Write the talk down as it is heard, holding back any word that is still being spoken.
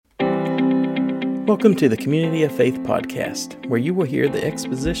Welcome to the Community of Faith podcast, where you will hear the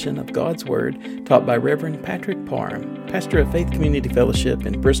exposition of God's Word taught by Reverend Patrick Parham, pastor of Faith Community Fellowship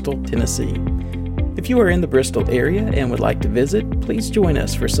in Bristol, Tennessee. If you are in the Bristol area and would like to visit, please join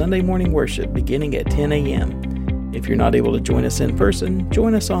us for Sunday morning worship beginning at 10 a.m. If you're not able to join us in person,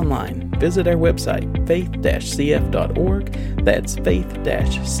 join us online. Visit our website, faith-cf.org. That's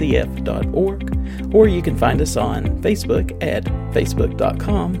faith-cf.org. Or you can find us on Facebook at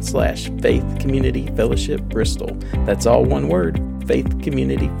facebook.com/Faith Community Fellowship Bristol. That's all one word, Faith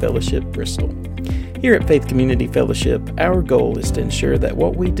Community Fellowship Bristol. Here at Faith Community Fellowship, our goal is to ensure that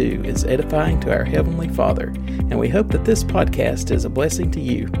what we do is edifying to our Heavenly Father, and we hope that this podcast is a blessing to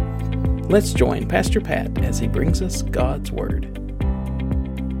you. Let's join Pastor Pat as he brings us God's Word.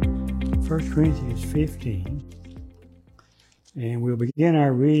 1 Corinthians 15. And we'll begin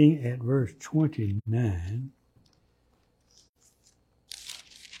our reading at verse 29.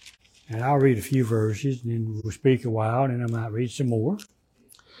 And I'll read a few verses, and then we'll speak a while, and I might read some more.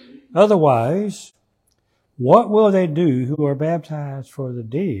 Otherwise, what will they do who are baptized for the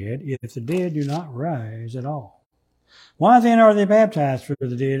dead if the dead do not rise at all? Why then are they baptized for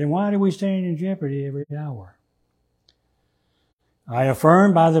the dead, and why do we stand in jeopardy every hour? I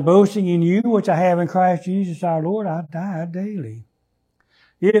affirm by the boasting in you which I have in Christ Jesus our Lord, I die daily.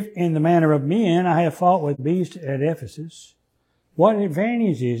 If in the manner of men I have fought with beasts at Ephesus, what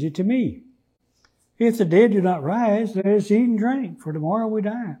advantage is it to me? If the dead do not rise, let us eat and drink, for tomorrow we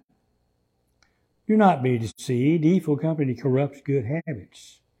die. Do not be deceived, evil company corrupts good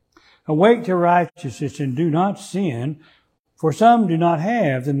habits. Awake to righteousness and do not sin, for some do not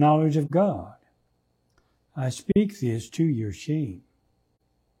have the knowledge of God. I speak this to your shame.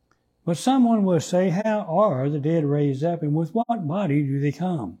 But someone will say, how are the dead raised up, and with what body do they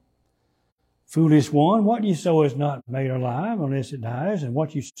come? Foolish one, what you sow is not made alive unless it dies, and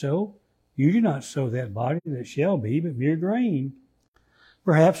what you sow, you do not sow that body that shall be, but mere grain.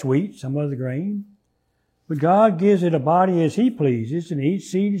 Perhaps wheat, some other grain. But God gives it a body as He pleases, and each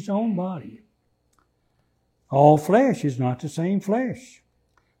seed its own body. All flesh is not the same flesh.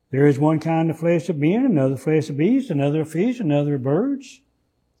 There is one kind of flesh of men, another flesh of beasts, another of fish, another of birds.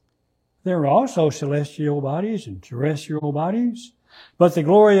 There are also celestial bodies and terrestrial bodies, but the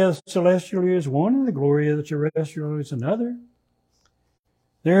glory of the celestial is one, and the glory of the terrestrial is another.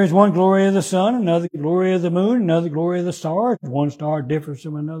 There is one glory of the sun, another glory of the moon, another glory of the stars. One star differs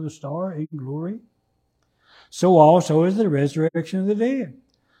from another star in glory. So also is the resurrection of the dead.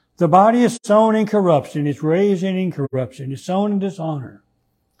 The body is sown in corruption, it's raised in incorruption, it's sown in dishonor.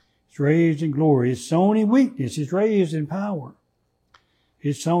 It's raised in glory. It's sown in weakness. It's raised in power.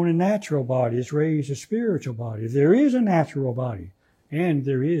 It's sown in natural body. It's raised a spiritual body. There is a natural body, and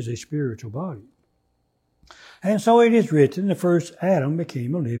there is a spiritual body. And so it is written, the first Adam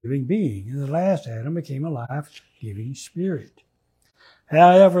became a living being, and the last Adam became a life-giving spirit.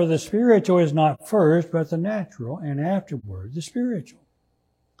 However, the spiritual is not first, but the natural, and afterward the spiritual.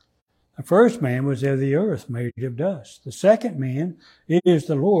 The first man was of the earth, made of dust. The second man is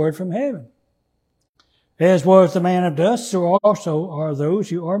the Lord from heaven. As was the man of dust, so also are those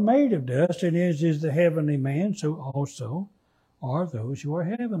who are made of dust, and as is the heavenly man, so also are those who are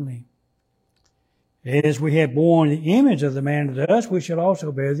heavenly. As we have borne the image of the man of dust, we shall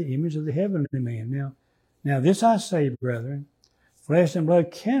also bear the image of the heavenly man. Now this I say, brethren, flesh and blood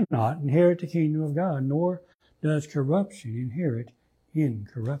cannot inherit the kingdom of God, nor does corruption inherit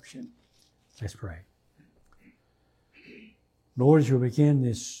incorruption. Let's pray. Lord, as we begin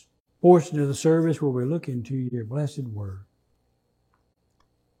this portion of the service where we look into your blessed word,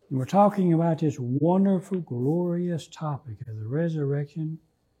 and we're talking about this wonderful, glorious topic of the resurrection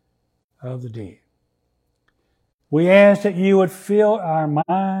of the dead. We ask that you would fill our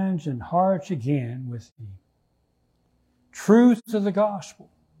minds and hearts again with the truth of the gospel.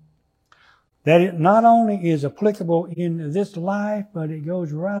 That it not only is applicable in this life, but it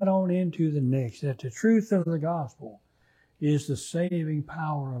goes right on into the next. That the truth of the gospel is the saving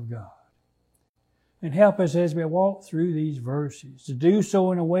power of God. And help us as we walk through these verses to do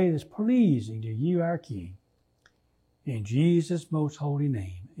so in a way that's pleasing to you, our King. In Jesus' most holy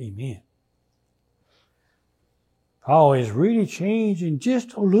name, amen. Paul is really changing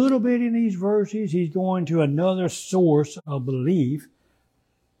just a little bit in these verses. He's going to another source of belief,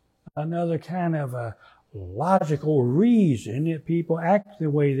 another kind of a logical reason that people act the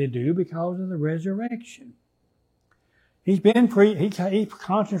way they do because of the resurrection. He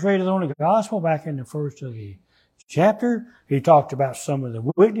concentrated on the gospel back in the first of the chapter. He talked about some of the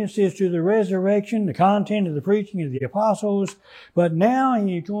witnesses to the resurrection, the content of the preaching of the apostles. But now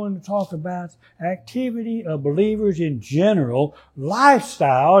he's going to talk about activity of believers in general,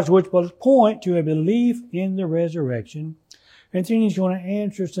 lifestyles which will point to a belief in the resurrection. And then he's going to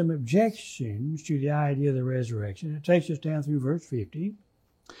answer some objections to the idea of the resurrection. It takes us down through verse 50.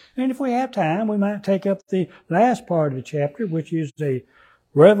 And if we have time, we might take up the last part of the chapter, which is a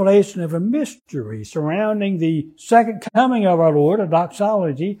revelation of a mystery surrounding the second coming of our Lord, a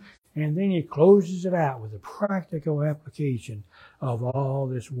doxology, and then he closes it out with a practical application of all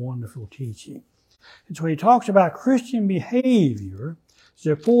this wonderful teaching. And so he talks about Christian behavior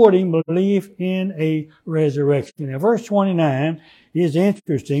supporting belief in a resurrection. Now, verse 29 is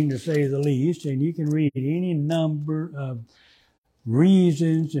interesting, to say the least, and you can read any number of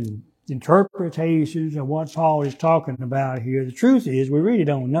reasons and interpretations of what Paul is talking about here. The truth is, we really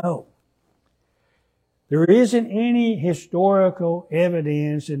don't know. There isn't any historical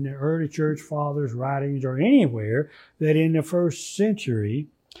evidence in the early church fathers' writings or anywhere that in the first century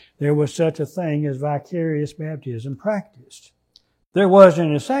there was such a thing as vicarious baptism practiced. There was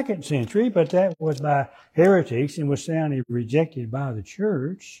in the second century, but that was by heretics and was soundly rejected by the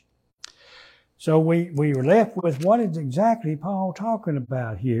church. So we were left with what is exactly Paul talking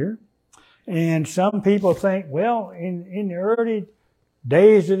about here. And some people think, well, in the early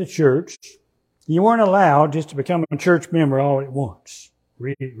days of the church, you weren't allowed just to become a church member all at once,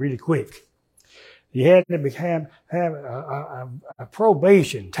 really quick. You had to have a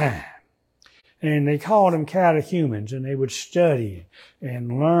probation time. And they called them catechumens, and they would study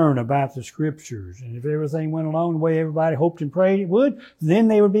and learn about the Scriptures. And if everything went along the way everybody hoped and prayed it would, then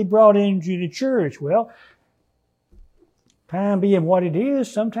they would be brought into the church. Well, time being what it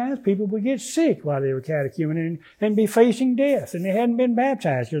is, sometimes people would get sick while they were catechumen and be facing death. And they hadn't been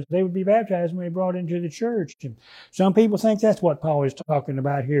baptized, because they would be baptized when they brought into the church. And some people think that's what Paul is talking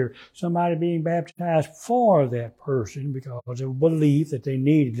about here. Somebody being baptized for that person because of a belief that they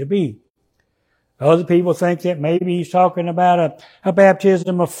needed to be. Other people think that maybe he's talking about a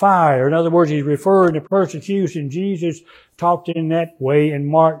baptism of fire. In other words, he's referring to persecution. Jesus talked in that way in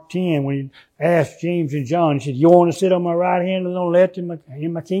Mark 10 when he asked James and John. He said, you want to sit on my right hand and don't let in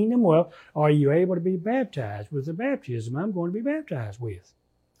my kingdom? Well, are you able to be baptized with the baptism I'm going to be baptized with?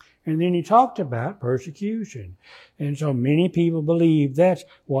 And then he talked about persecution. And so many people believe that's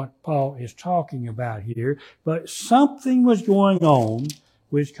what Paul is talking about here. But something was going on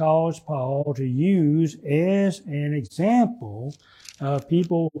which caused Paul to use as an example of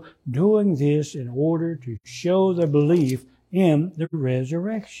people doing this in order to show their belief in the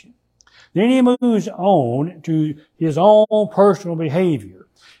resurrection. Then he moves on to his own personal behavior.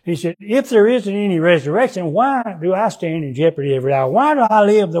 He said, if there isn't any resurrection, why do I stand in jeopardy every hour? Why do I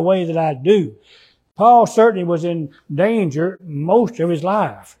live the way that I do? Paul certainly was in danger most of his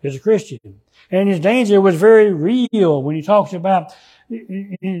life as a Christian. And his danger was very real when he talks about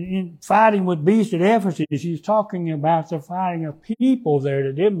in fighting with beasts at Ephesus. He's talking about the fighting of people there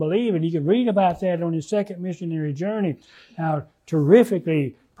that didn't believe. And you can read about that on his second missionary journey, how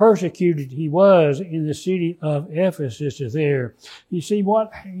terrifically persecuted he was in the city of Ephesus there. You see,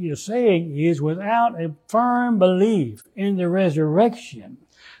 what he is saying is, without a firm belief in the resurrection,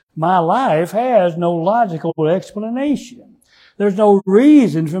 my life has no logical explanation. There's no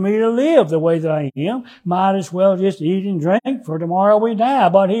reason for me to live the way that I am. Might as well just eat and drink, for tomorrow we die.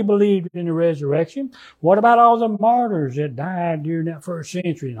 But he believed in the resurrection. What about all the martyrs that died during that first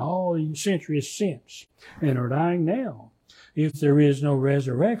century and all the centuries since and are dying now? If there is no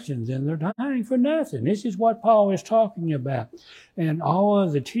resurrection, then they're dying for nothing. This is what Paul is talking about. And all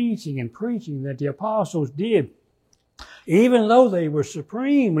of the teaching and preaching that the apostles did, even though they were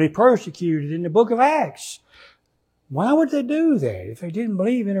supremely persecuted in the book of Acts, why would they do that if they didn't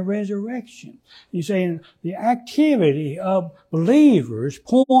believe in a resurrection? He's saying the activity of believers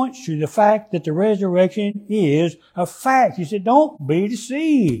points to the fact that the resurrection is a fact. He said, don't be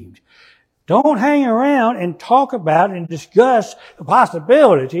deceived. Don't hang around and talk about and discuss the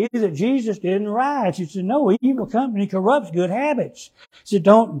possibility that Jesus didn't rise. He said, no, evil company corrupts good habits. He said,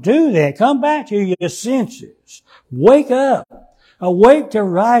 don't do that. Come back to your senses. Wake up. Awake to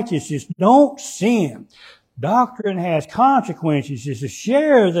righteousness. Don't sin. Doctrine has consequences. It's to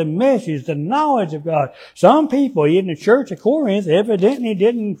share the message, the knowledge of God. Some people in the church of Corinth evidently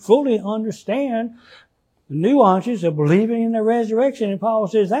didn't fully understand the nuances of believing in the resurrection. And Paul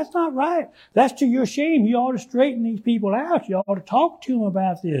says, that's not right. That's to your shame. You ought to straighten these people out. You ought to talk to them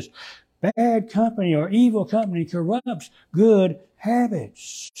about this. Bad company or evil company corrupts good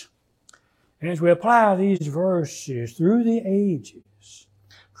habits. And as we apply these verses through the ages,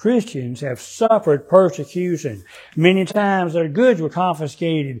 Christians have suffered persecution. Many times their goods were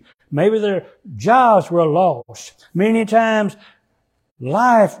confiscated. Maybe their jobs were lost. Many times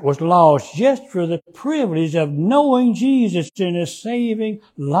life was lost just for the privilege of knowing Jesus in a saving,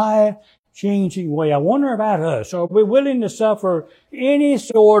 life-changing way. I wonder about us. Are we willing to suffer any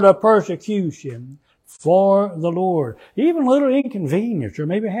sort of persecution for the Lord? Even a little inconvenience, or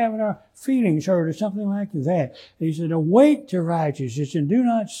maybe having our feelings hurt or something like that. He said, await to righteousness and do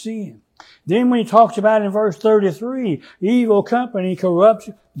not sin. Then when he talks about in verse 33, evil company corrupts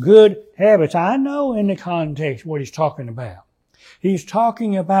good habits. I know in the context what he's talking about. He's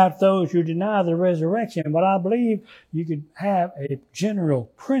talking about those who deny the resurrection, but I believe you could have a general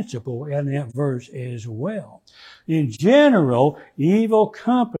principle in that verse as well. In general, evil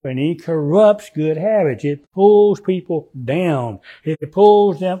company corrupts good habits. It pulls people down. It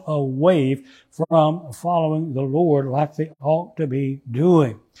pulls them away from following the Lord like they ought to be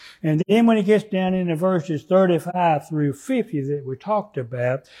doing. And then when he gets down into verses 35 through 50 that we talked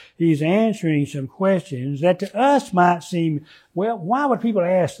about, he's answering some questions that to us might seem, well, why would people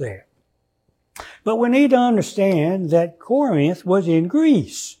ask that? But we need to understand that Corinth was in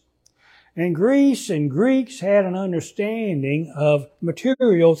Greece. And Greece and Greeks had an understanding of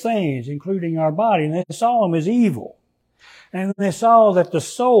material things, including our body, and they saw them as evil. And they saw that the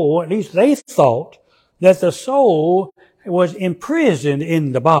soul, at least they thought, that the soul was imprisoned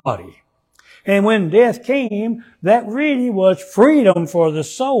in the body. And when death came, that really was freedom for the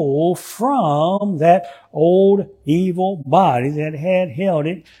soul from that old evil body that had held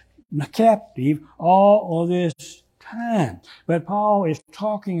it captive all of this time. But Paul is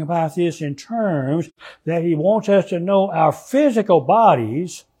talking about this in terms that he wants us to know our physical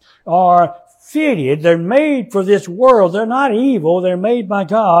bodies are fitted. They're made for this world. They're not evil. They're made by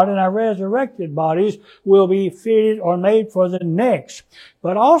God, and our resurrected bodies will be fitted or made for the next.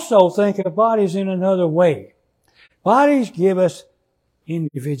 But also think of bodies in another way. Bodies give us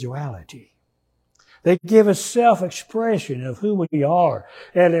individuality. They give us self-expression of who we are.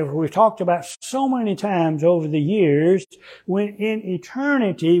 And we've talked about so many times over the years, when in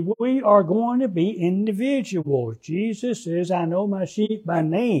eternity we are going to be individuals. Jesus says, I know my sheep by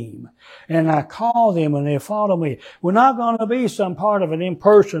name, and I call them and they follow me. We're not going to be some part of an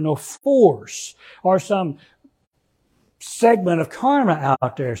impersonal force or some segment of karma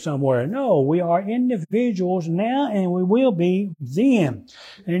out there somewhere. No, we are individuals now and we will be then.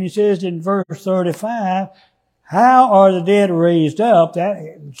 And he says in verse 35, how are the dead raised up?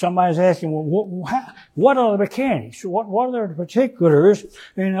 That somebody's asking, well, what are the mechanics? What are the particulars?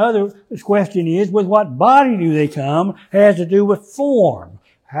 And the other question is, with what body do they come? Has to do with form.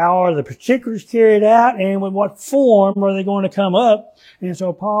 How are the particulars carried out, and with what form are they going to come up? And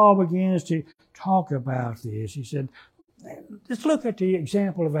so Paul begins to talk about this. He said, let's look at the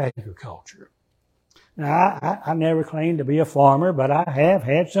example of agriculture. Now, I never claimed to be a farmer, but I have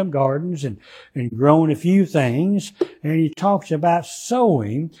had some gardens and grown a few things. And he talks about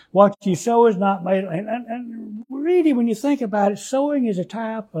sowing. What you sow is not made. And really, when you think about it, sowing is a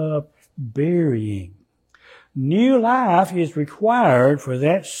type of burying. New life is required for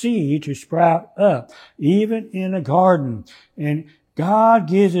that seed to sprout up, even in a garden. And God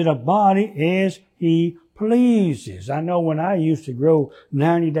gives it a body as He pleases. I know when I used to grow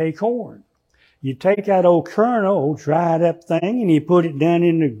 90-day corn, you take that old kernel, old dried up thing, and you put it down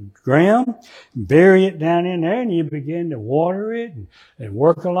in the ground, bury it down in there, and you begin to water it and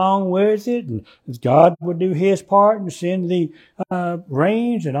work along with it. And God would do His part and send the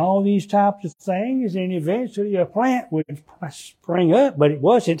rains and all these types of things, and eventually a plant would spring up, but it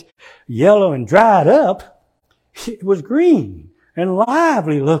wasn't yellow and dried up. It was green and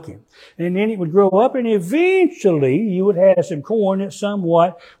lively looking. And then it would grow up, and eventually you would have some corn that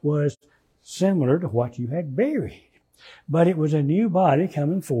somewhat was similar to what you had buried. But it was a new body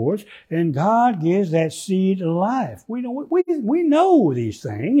coming forth, and God gives that seed life. We know these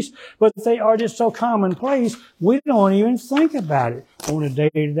things, but they are just so commonplace, we don't even think about it on a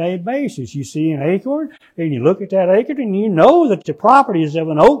day-to-day basis. You see an acorn, and you look at that acorn, and you know that the properties of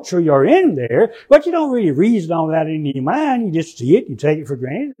an oak tree are in there, but you don't really reason all that in your mind. You just see it, you take it for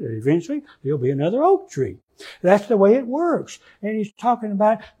granted, and eventually there'll be another oak tree. That's the way it works. And he's talking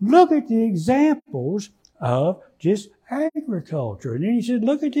about, look at the examples of just agriculture. And then he said,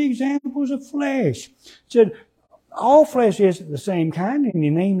 look at the examples of flesh. He said, all flesh isn't the same kind, and he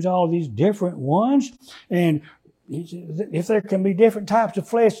names all these different ones. And if there can be different types of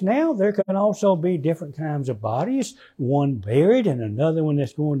flesh now, there can also be different kinds of bodies, one buried and another one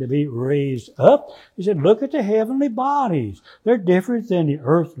that's going to be raised up. He said, look at the heavenly bodies. They're different than the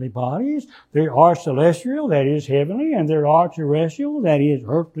earthly bodies. There are celestial, that is heavenly, and there are terrestrial, that is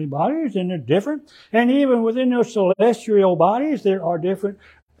earthly bodies, and they're different. And even within those celestial bodies, there are different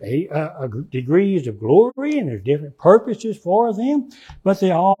degrees of glory, and there's different purposes for them, but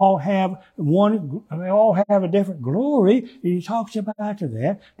they all have a different glory. And he talks about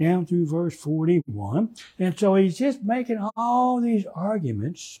that down through verse 41. And so he's just making all these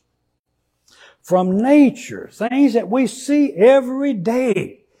arguments from nature, things that we see every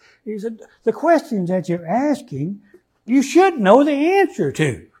day. He said, the questions that you're asking, you should know the answer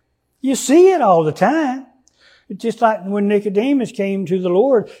to. You see it all the time. It's just like when Nicodemus came to the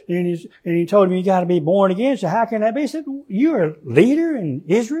Lord and he told him, you got to be born again. So how can that be? He said, you're a leader in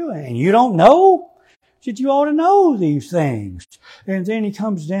Israel and you don't know? He said, you ought to know these things. And then he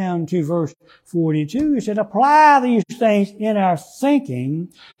comes down to verse 42. He said, apply these things in our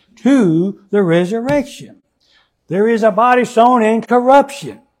thinking to the resurrection. There is a body sown in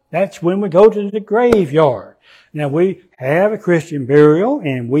corruption. That's when we go to the graveyard. Now we have a Christian burial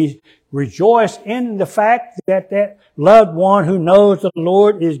and we rejoice in the fact that that loved one who knows the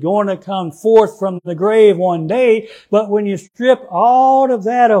Lord is going to come forth from the grave one day. But when you strip all of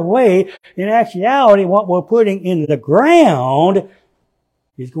that away, in actuality, what we're putting in the ground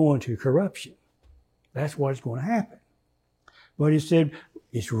is going to corruption. That's what's going to happen. But he said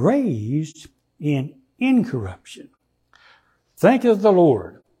it's raised in incorruption. Think of the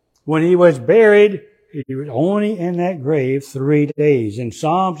Lord. When he was buried, he was only in that grave 3 days. In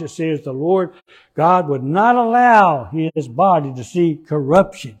Psalms it says the Lord God would not allow his body to see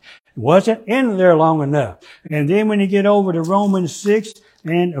corruption. It wasn't in there long enough. And then when you get over to Romans 6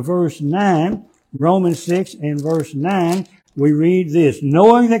 and verse 9, Romans 6 and verse 9, we read this,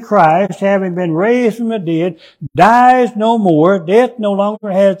 knowing that Christ, having been raised from the dead, dies no more, death no longer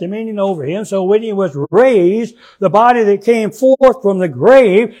has dominion over him. So when he was raised, the body that came forth from the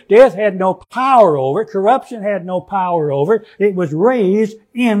grave, death had no power over it, corruption had no power over it. It was raised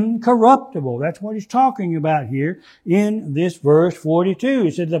incorruptible. That's what he's talking about here in this verse 42.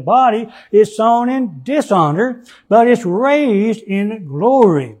 He said the body is sown in dishonor, but it's raised in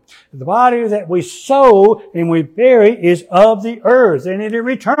glory. The body that we sow and we bury is of the earth, and it'll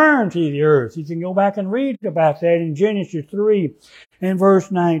return to the earth. You can go back and read about that in Genesis 3 and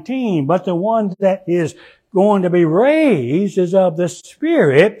verse 19. But the one that is going to be raised is of the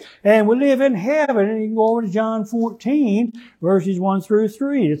Spirit, and we live in heaven. And you can go over to John 14, verses 1 through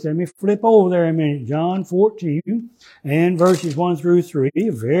 3. Just let me flip over there a minute. John 14 and verses 1 through 3. A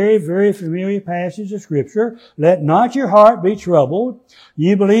very, very familiar passage of Scripture. Let not your heart be troubled.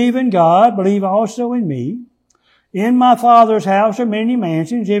 You believe in God, believe also in me. In my Father's house are many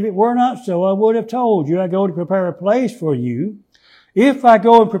mansions. If it were not so, I would have told you. I go to prepare a place for you. If I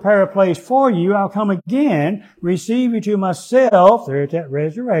go and prepare a place for you, I'll come again, receive you to myself, there at that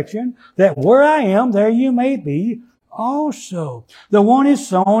resurrection, that where I am, there you may be also. The one is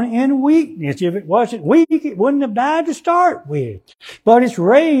sown in weakness. If it wasn't weak, it wouldn't have died to start with. But it's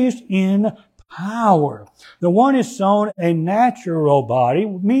raised in power. The one is sown a natural body,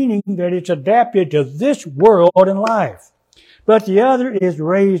 meaning that it's adapted to this world and life. But the other is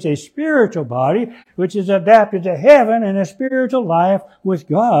raised a spiritual body, which is adapted to heaven and a spiritual life with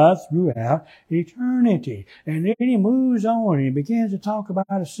God throughout eternity. And then he moves on and he begins to talk about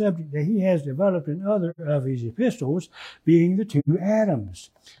a subject that he has developed in other of his epistles, being the two Adams.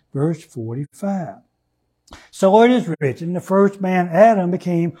 Verse 45. So it is written, the first man, Adam,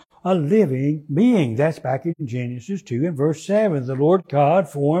 became a living being. That's back in Genesis 2 and verse 7. The Lord God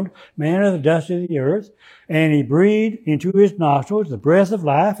formed man of the dust of the earth, and he breathed into his nostrils the breath of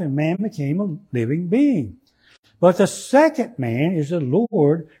life, and man became a living being. But the second man is the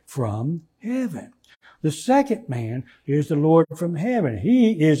Lord from heaven. The second man is the Lord from heaven.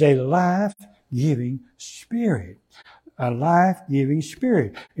 He is a life-giving spirit. A life-giving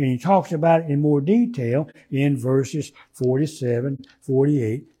spirit. And he talks about it in more detail in verses 47,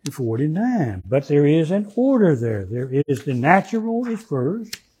 48, and 49. But there is an order there. There is the natural is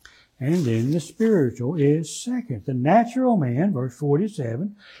first, and then the spiritual is second. The natural man, verse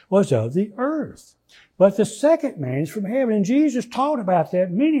 47, was of the earth. But the second man is from heaven. And Jesus taught about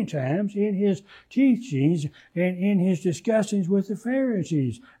that many times in his teachings and in his discussions with the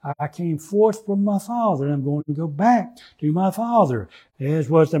Pharisees. I came forth from my Father, and I'm going to go back to my Father. As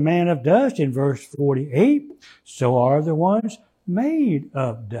was the man of dust in verse 48, so are the ones made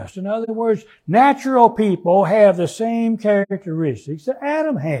of dust. In other words, natural people have the same characteristics that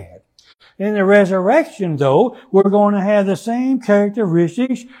Adam had. In the resurrection, though, we're going to have the same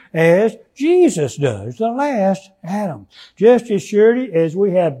characteristics as Jesus does, the last Adam. Just as surely as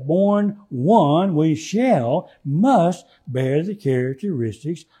we have borne one, we must bear the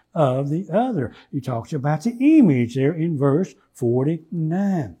characteristics of the other. He talks about the image there in verse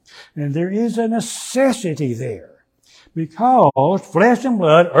 49. And there is a necessity there, because flesh and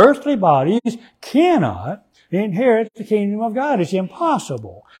blood, earthly bodies, cannot inherit the kingdom of God. It's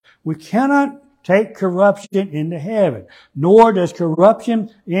impossible. We cannot take corruption into heaven, nor does corruption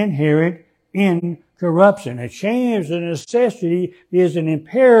inherit incorruption. A change of necessity is an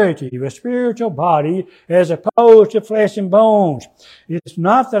imperative, a spiritual body as opposed to flesh and bones. It's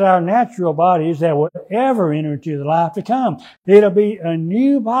not that our natural bodies that will ever enter into the life to come. It'll be a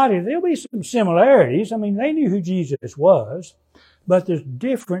new body. There'll be some similarities. I mean, they knew who Jesus was, but there's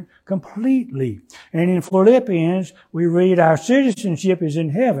different completely. And in Philippians, we read, our citizenship is in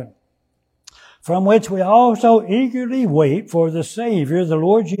heaven, from which we also eagerly wait for the Savior, the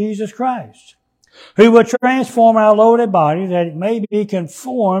Lord Jesus Christ, who will transform our lowly body that it may be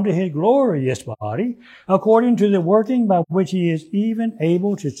conformed to His glorious body, according to the working by which He is even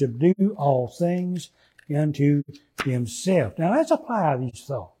able to subdue all things unto Himself. Now let's apply these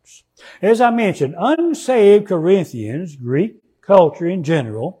thoughts. As I mentioned, unsaved Corinthians, Greek culture in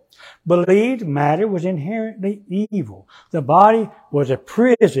general, believed matter was inherently evil. The body was a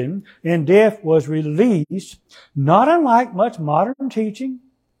prison and death was release, not unlike much modern teaching.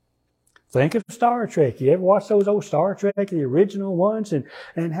 Think of Star Trek. You ever watch those old Star Trek, the original ones,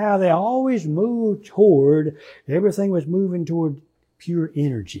 and how they always moved toward, everything was moving toward pure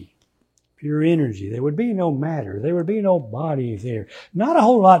energy. Pure energy. There would be no matter. There would be no body there. Not a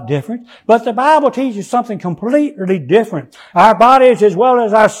whole lot different, but the Bible teaches something completely different. Our bodies as well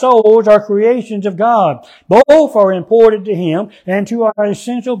as our souls are creations of God. Both are important to Him and to our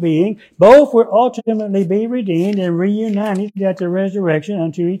essential being. Both will ultimately be redeemed and reunited at the resurrection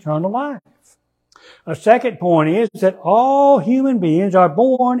unto eternal life. A second point is that all human beings are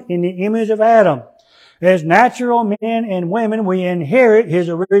born in the image of Adam. As natural men and women, we inherit his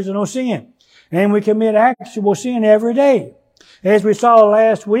original sin. And we commit actual sin every day. As we saw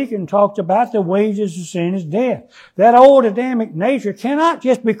last week and talked about, the wages of sin is death. That old Adamic nature cannot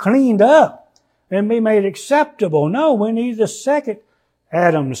just be cleaned up and be made acceptable. No, we need the second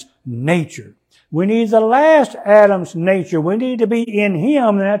Adam's nature. We need the last Adam's nature. We need to be in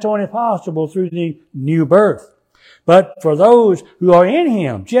Him, and that's only possible through the new birth. But for those who are in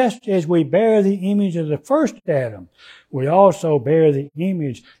Him, just as we bear the image of the first Adam, we also bear the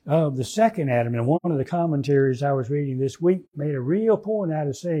image of the second Adam. And one of the commentaries I was reading this week made a real point out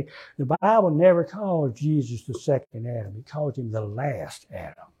of saying the Bible never calls Jesus the second Adam. It calls Him the last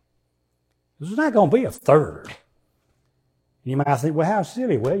Adam. There's not going to be a third. You might think, well, how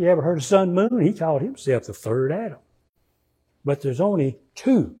silly. Well, you ever heard of Sun Moon? He called himself the third Adam. But there's only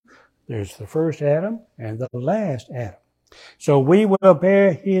two. There's the first Adam and the last Adam. So we will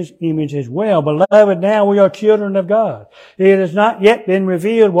bear His image as well. Beloved, now we are children of God. It has not yet been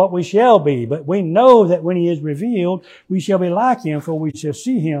revealed what we shall be, but we know that when He is revealed, we shall be like Him, for we shall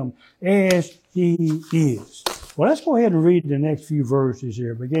see Him as He is. Well, let's go ahead and read the next few verses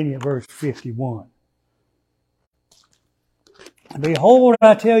here, beginning at verse 51. Behold,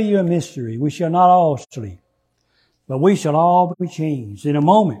 I tell you a mystery. We shall not all sleep, but we shall all be changed in a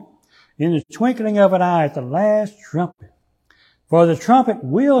moment, in the twinkling of an eye, at the last trumpet. For the trumpet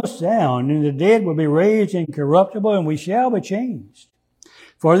will sound, and the dead will be raised incorruptible, and we shall be changed.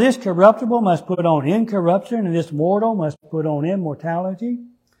 For this corruptible must put on incorruption, and this mortal must put on immortality.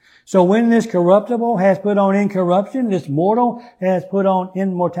 So when this corruptible has put on incorruption, this mortal has put on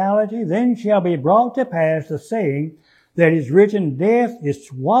immortality, then shall be brought to pass the saying that is written, death is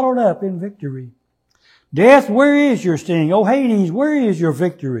swallowed up in victory. Death, where is your sting? O Hades, where is your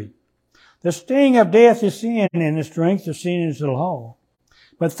victory? The sting of death is sin, and the strength of sin is the law.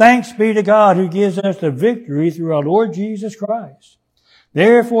 But thanks be to God who gives us the victory through our Lord Jesus Christ.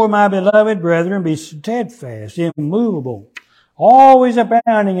 Therefore, my beloved brethren, be steadfast, immovable, always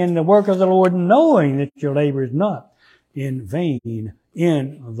abounding in the work of the Lord, knowing that your labor is not in vain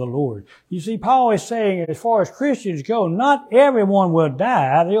in the Lord. You see, Paul is saying, as far as Christians go, not everyone will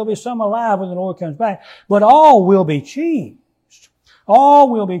die. There'll be some alive when the Lord comes back, but all will be changed. All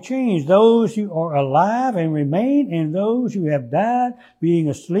will be changed. Those who are alive and remain, and those who have died, being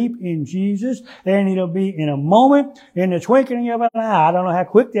asleep in Jesus. And it'll be in a moment, in the twinkling of an eye. I don't know how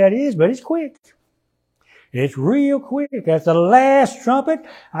quick that is, but it's quick. It's real quick. At the last trumpet,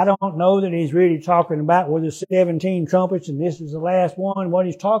 I don't know that he's really talking about with the 17 trumpets and this is the last one. What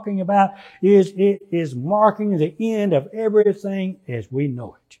he's talking about is it is marking the end of everything as we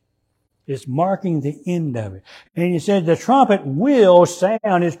know it. It's marking the end of it. And he said the trumpet will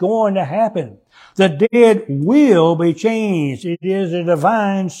sound. It's going to happen. The dead will be changed. It is a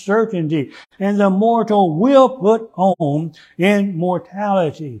divine certainty. And the mortal will put on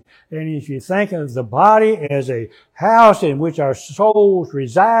immortality. And if you think of the body as a house in which our souls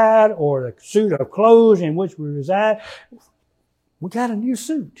reside, or the suit of clothes in which we reside, we got a new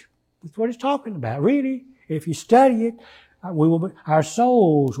suit. That's what it's talking about. Really, if you study it, our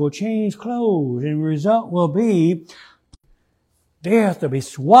souls will change clothes, and the result will be death will be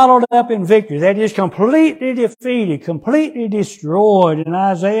swallowed up in victory. That is completely defeated, completely destroyed. In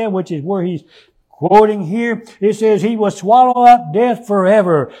Isaiah, which is where he's quoting here, it says, He will swallow up death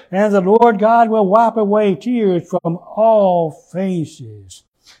forever, and the Lord God will wipe away tears from all faces.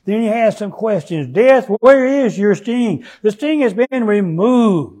 Then he has some questions. Death, where is your sting? The sting has been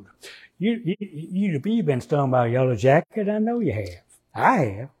removed. You've been stung by a yellow jacket. I know you have. I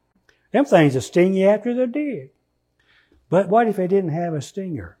have. Them things will sting you after they're dead. But what if they didn't have a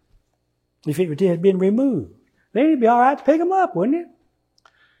stinger? If it had been removed? Then it'd be all right to pick them up, wouldn't it?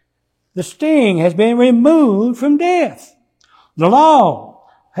 The sting has been removed from death. The law.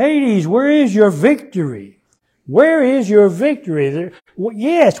 Hades, where is your victory? Where is your victory?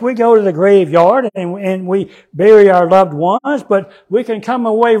 Yes, we go to the graveyard and we bury our loved ones, but we can come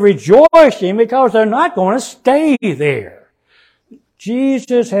away rejoicing because they're not going to stay there.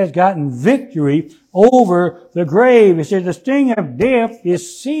 Jesus has gotten victory over the grave. He said the sting of death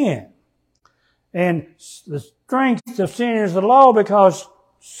is sin. And the strength of sin is the law, because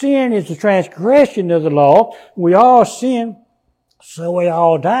sin is the transgression of the law. We all sin, so we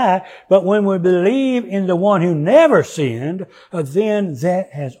all die. But when we believe in the one who never sinned, then that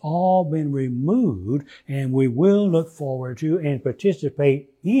has all been removed, and we will look forward to and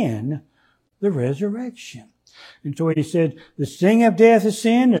participate in the resurrection. And so he said, the sting of death is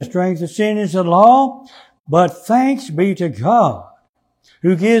sin, the strength of sin is the law, but thanks be to God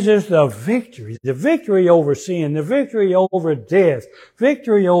who gives us the victory over sin, the victory over death,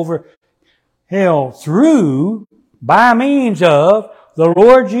 victory over hell by means of the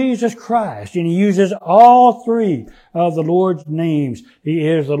Lord Jesus Christ. And he uses all three of the Lord's names. He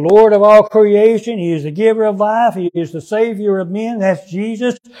is the Lord of all creation. He is the giver of life. He is the Savior of men. That's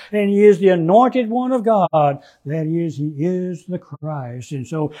Jesus. And He is the anointed one of God. That is, He is the Christ. And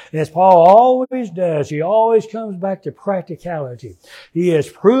so, as Paul always does, he always comes back to practicality. He has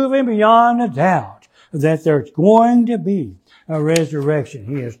proven beyond a doubt that there's going to be a resurrection.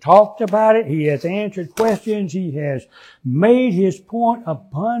 He has talked about it. He has answered questions. He has made his point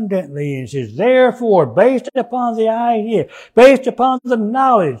abundantly, and says, therefore, based upon the idea, based upon the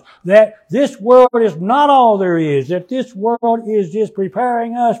knowledge that this world is not all there is, that this world is just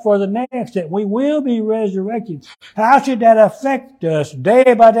preparing us for the next, that we will be resurrected. How should that affect us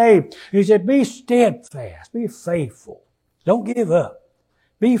day by day? He said, be steadfast, be faithful. Don't give up.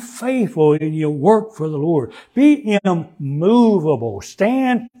 Be faithful in your work for the Lord. Be immovable.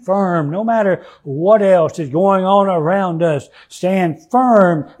 Stand firm no matter what else is going on around us. Stand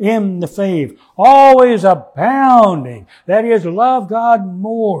firm in the faith. Always abounding. That is, love God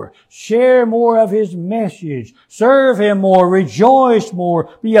more. Share more of His message. Serve Him more. Rejoice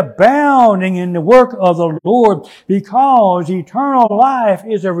more. Be abounding in the work of the Lord, because eternal life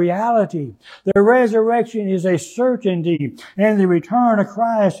is a reality. The resurrection is a certainty, and the return of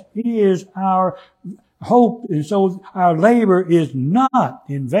Christ is our hope, and so our labor is not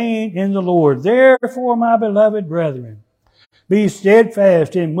in vain in the Lord. Therefore, my beloved brethren, be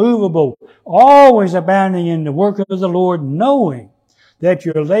steadfast, immovable, always abounding in the work of the Lord, knowing that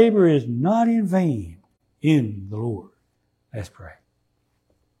your labor is not in vain in the Lord. Let's pray.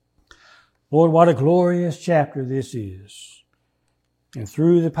 Lord, what a glorious chapter this is. And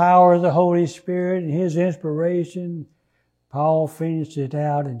through the power of the Holy Spirit and His inspiration, Paul finished it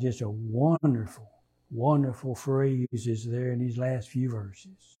out in just a wonderful, wonderful phrases there in these last few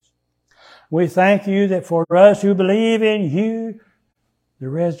verses. We thank You that for us who believe in You, the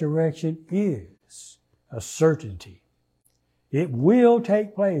resurrection is a certainty. It will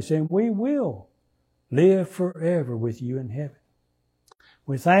take place, and we will live forever with You in heaven.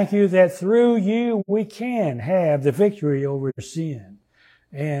 We thank You that through You we can have the victory over sin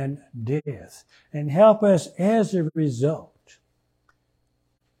and death, and help us as a result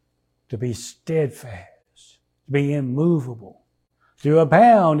to be steadfast, to be immovable, to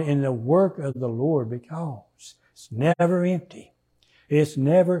abound in the work of the Lord, because it's never empty. It's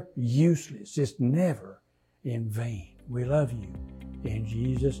never useless. It's never in vain. We love You. In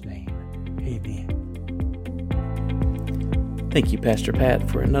Jesus' name, amen. Thank you, Pastor Pat,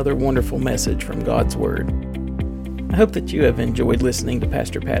 for another wonderful message from God's Word. I hope that you have enjoyed listening to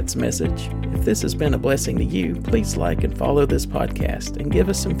Pastor Pat's message. If this has been a blessing to you, please like and follow this podcast and give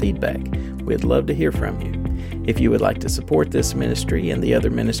us some feedback. We'd love to hear from you. If you would like to support this ministry and the other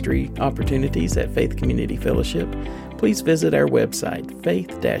ministry opportunities at Faith Community Fellowship, please visit our website,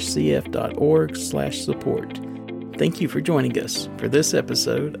 faith-cf.org/support. Thank you for joining us for this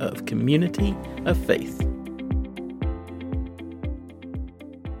episode of Community of Faith.